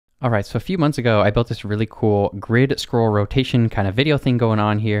All right, so a few months ago, I built this really cool grid scroll rotation kind of video thing going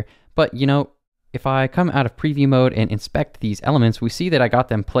on here. But if I come out of preview mode and inspect these elements, we see that I got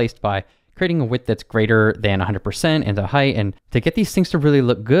them placed by creating a width that's greater than 100% and a height. And to get these things to really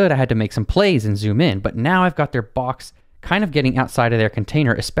look good, I had to make some plays and zoom in. But now I've got their box kind of getting outside of their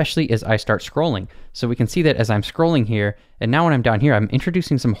container, especially as I start scrolling. So we can see that as I'm scrolling here, and now when I'm down here, I'm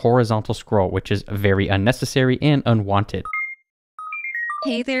introducing some horizontal scroll, which is very unnecessary and unwanted.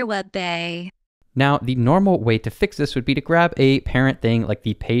 Hey there, WebBay. Now, the normal way to fix this would be to grab a parent thing like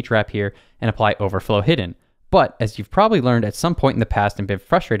the page wrap here and apply overflow hidden. But as you've probably learned at some point in the past and been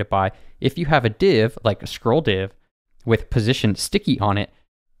frustrated by, if you have a div, like a scroll div, with position sticky on it,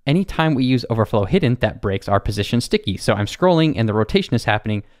 anytime we use overflow hidden, that breaks our position sticky. So I'm scrolling and the rotation is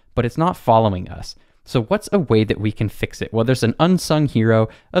happening, but it's not following us. So what's a way that we can fix it? Well, there's an unsung hero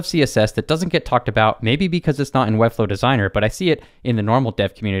of CSS that doesn't get talked about, maybe because it's not in WebFlow Designer, but I see it in the normal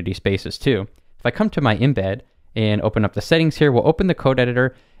dev community spaces too. If I come to my embed and open up the settings here, we'll open the code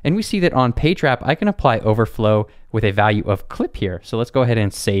editor, and we see that on page wrap, I can apply overflow with a value of clip here. So let's go ahead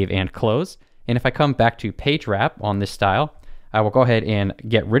and save and close. And if I come back to page wrap on this style, I will go ahead and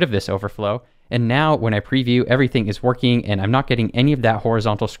get rid of this overflow. And now when I preview, everything is working and I'm not getting any of that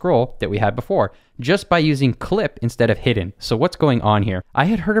horizontal scroll that we had before, just by using clip instead of hidden. So what's going on here? I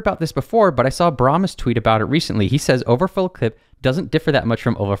had heard about this before, but I saw Brahma's tweet about it recently. He says overflow clip doesn't differ that much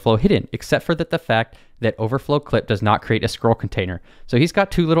from overflow hidden, except for the fact that overflow clip does not create a scroll container. So he's got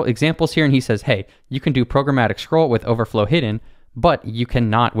two little examples here and he says, hey, you can do programmatic scroll with overflow hidden, but you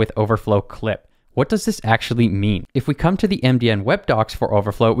cannot with overflow clip. What does this actually mean? If we come to the MDN web docs for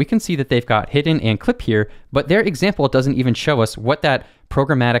overflow, we can see that they've got hidden and clip here, but their example doesn't even show us what that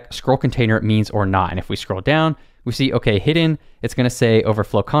programmatic scroll container means or not. And if we scroll down, we see, okay, hidden, it's gonna say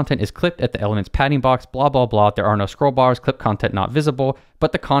overflow content is clipped at the elements padding box, blah, blah, blah. There are no scroll bars, clip content not visible,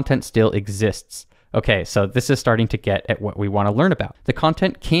 but the content still exists. Okay, so this is starting to get at what we want to learn about. The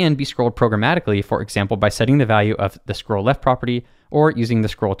content can be scrolled programmatically, for example, by setting the value of the scroll left property or using the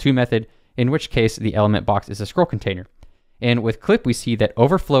scroll to method, in which case the element box is a scroll container. And with clip, we see that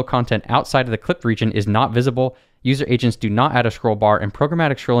overflow content outside of the clipped region is not visible, user agents do not add a scroll bar, and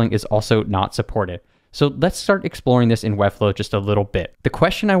programmatic scrolling is also not supported. So let's start exploring this in WebFlow just a little bit. The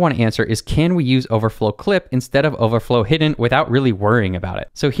question I want to answer is, can we use overflow clip instead of overflow hidden without really worrying about it?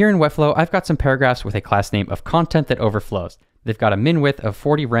 So here in WebFlow, I've got some paragraphs with a class name of content that overflows. They've got a min width of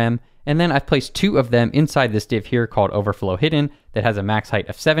 40 rem, and then I've placed two of them inside this div here called overflow hidden that has a max height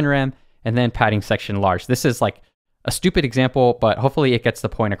of 7 rem, and then padding section large. This is like a stupid example, but hopefully it gets the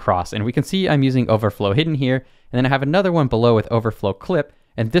point across. And we can see I'm using overflow hidden here, and then I have another one below with overflow clip,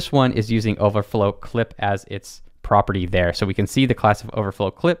 and this one is using overflow clip as its property there. So we can see the class of overflow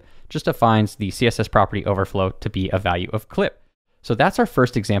clip just defines the CSS property overflow to be a value of clip. So that's our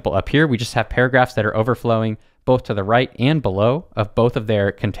first example up here. We just have paragraphs that are overflowing both to the right and below of both of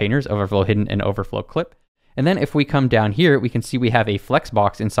their containers, overflow hidden and overflow clip. And then if we come down here, we can see we have a flex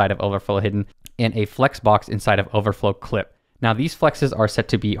box inside of overflow hidden and a flex box inside of overflow clip. Now these flexes are set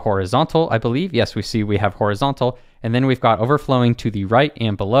to be horizontal, I believe. Yes, we see we have horizontal, and then we've got overflowing to the right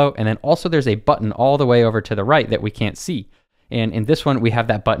and below, and then also there's a button all the way over to the right that we can't see. And in this one, we have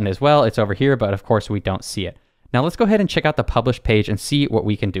that button as well. It's over here, but of course we don't see it. Now let's go ahead and check out the publish page and see what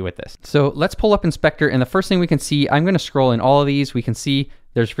we can do with this. So let's pull up Inspector, and the first thing we can see, I'm gonna scroll in all of these. We can see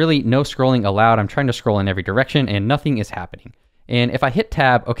there's really no scrolling allowed. I'm trying to scroll in every direction and nothing is happening. And if I hit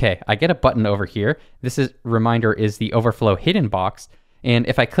tab, okay, I get a button over here. This is, reminder, is the overflow hidden box. And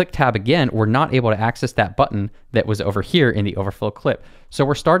if I click tab again, we're not able to access that button that was over here in the overflow clip. So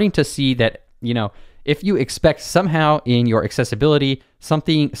we're starting to see that, if you expect somehow in your accessibility, some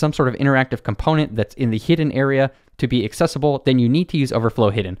sort of interactive component that's in the hidden area to be accessible, then you need to use overflow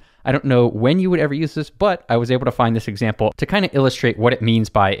hidden. I don't know when you would ever use this, but I was able to find this example to kind of illustrate what it means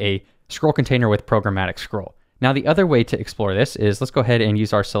by a scroll container with programmatic scroll. Now, the other way to explore this is, let's go ahead and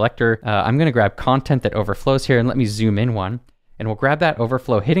use our selector. I'm going to grab content that overflows here, and let me zoom in one. And we'll grab that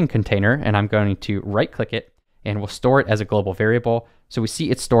overflow hidden container, and I'm going to right click it, and we'll store it as a global variable. So we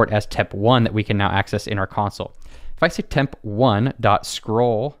see it's stored as temp1 that we can now access in our console. If I say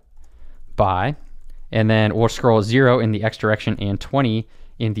temp1.scroll by, and then we'll scroll 0 in the X direction and 20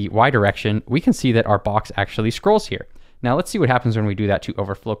 in the Y direction, we can see that our box actually scrolls here. Now let's see what happens when we do that to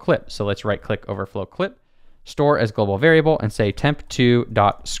overflow clip. So let's right click overflow clip, store as global variable, and say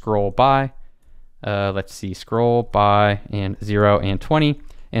temp2.scroll by. Let's see, scroll by and 0 and 20.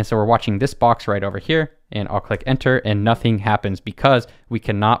 And so we're watching this box right over here, and I'll click enter and nothing happens because we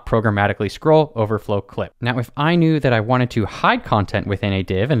cannot programmatically scroll overflow clip. Now, if I knew that I wanted to hide content within a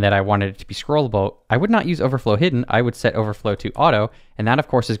div and that I wanted it to be scrollable, I would not use overflow hidden. I would set overflow to auto, And that, of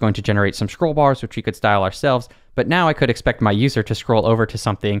course, is going to generate some scroll bars, which we could style ourselves. But now I could expect my user to scroll over to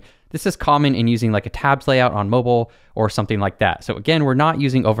something. This is common in using like a tabs layout on mobile or something like that. So again, we're not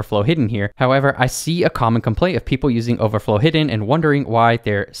using overflow hidden here. However, I see a common complaint of people using overflow hidden and wondering why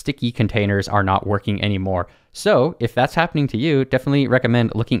their sticky containers are not working anymore. So if that's happening to you, definitely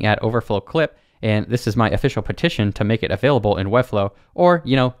recommend looking at overflow clip. And this is my official petition to make it available in WEBFLOW. Or,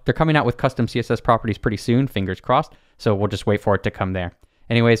 they're coming out with custom CSS properties pretty soon, fingers crossed. So we'll just wait for it to come there.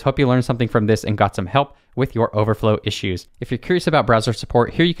 Anyways, hope you learned something from this and got some help with your overflow issues. If you're curious about browser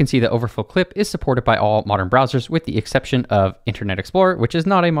support, here you can see the overflow clip is supported by all modern browsers with the exception of Internet Explorer, which is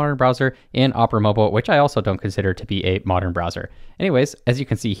not a modern browser, and Opera Mobile, which I also don't consider to be a modern browser. Anyways, as you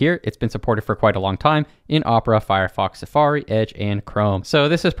can see here, it's been supported for quite a long time in Opera, Firefox, Safari, Edge, and Chrome. So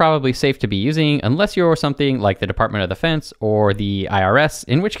this is probably safe to be using unless you're something like the Department of Defense or the IRS,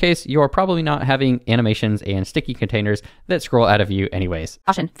 in which case you're probably not having animations and sticky containers that scroll out of view anyways.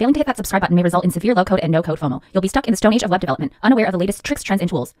 Caution, failing to hit that subscribe button may result in severe low-code and no-code FOMO. You'll be stuck in the stone age of web development, unaware of the latest tricks, trends, and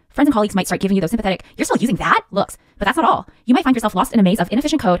tools. Friends and colleagues might start giving you those sympathetic, "You're still using that?" looks. But that's not all. You might find yourself lost in a maze of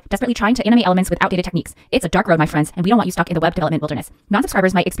inefficient code, desperately trying to animate elements with outdated techniques. It's a dark road, my friends, and we don't want you stuck in the web development wilderness.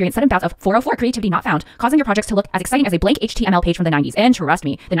 Non-subscribers might experience sudden bouts of 404 creativity not found, causing your projects to look as exciting as a blank HTML page from the 90s. And trust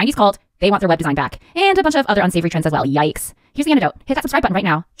me, the 90s called, they want their web design back. And a bunch of other unsavory trends as well. Yikes. Here's the antidote. Hit that subscribe button right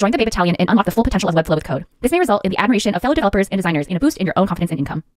now, join the Bay Battalion, and unlock the full potential of WEBFLOW with code. This may result in the admiration of fellow developers and designers and a boost in your own confidence and income.